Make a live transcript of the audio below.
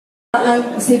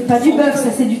C'est pas du bœuf,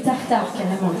 ça c'est du tartare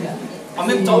carrément. En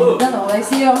même temps. Non, non, on va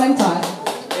essayer en même temps.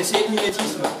 Essayez de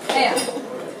mimétisme.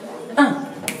 Un.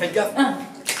 Faites gaffe. Un.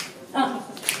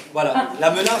 Voilà,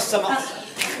 la menace ça marche.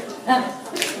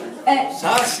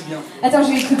 Ça c'est bien. Attends,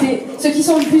 je vais écouter. Ceux qui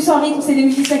sont le plus en rythme, c'est les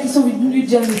musiciens qui sont venus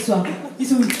jam ce soir. Ils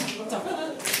sont venus.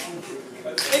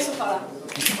 Ils sont par là.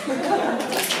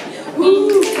 Ouh.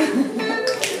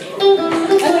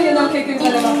 Ah non, il y en a quelques-uns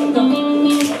là-bas.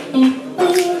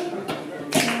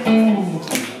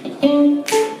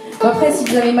 Bon, après, si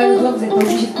vous avez mal aux doigts, vous n'êtes pas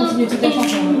obligé de continuer toute la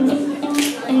chanson.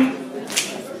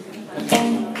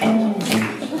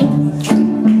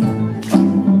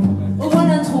 Au moins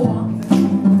l'intro.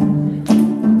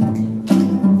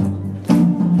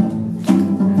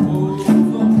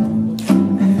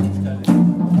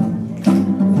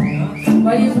 Bon,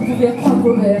 allez, vous pouvez reprendre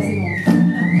vos verres, c'est bon.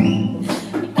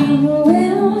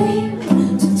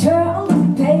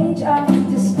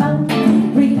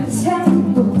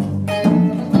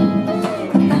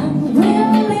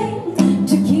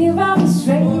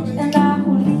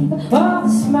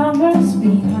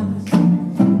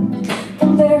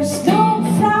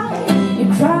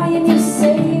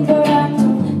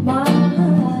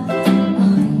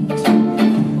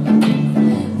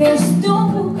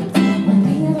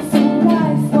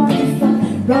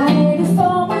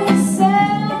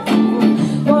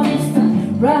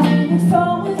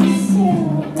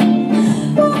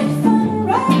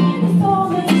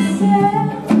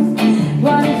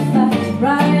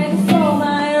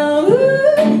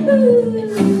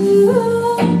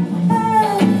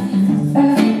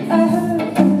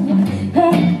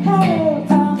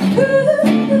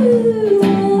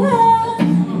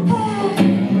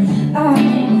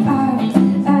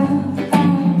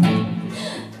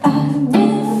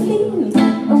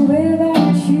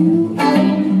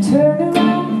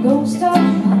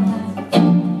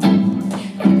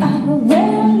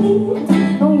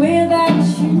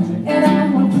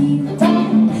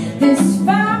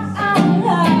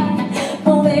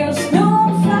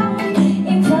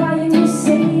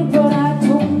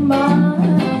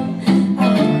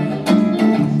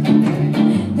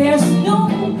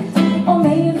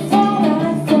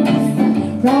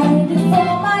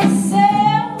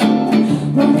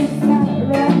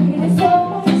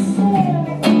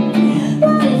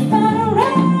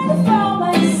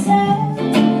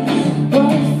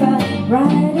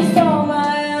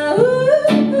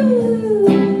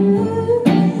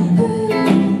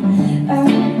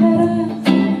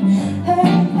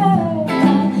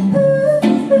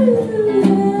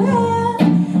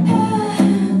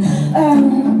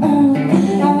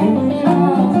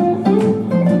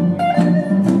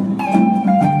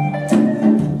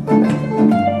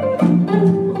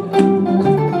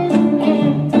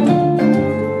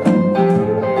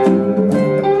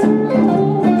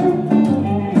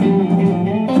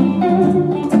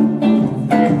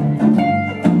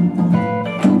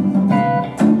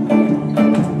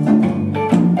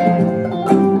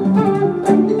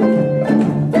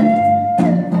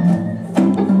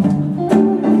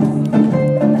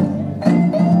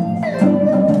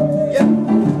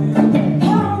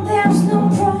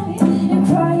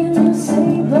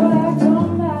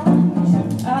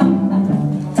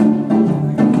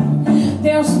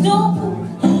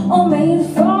 On made it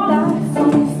fall.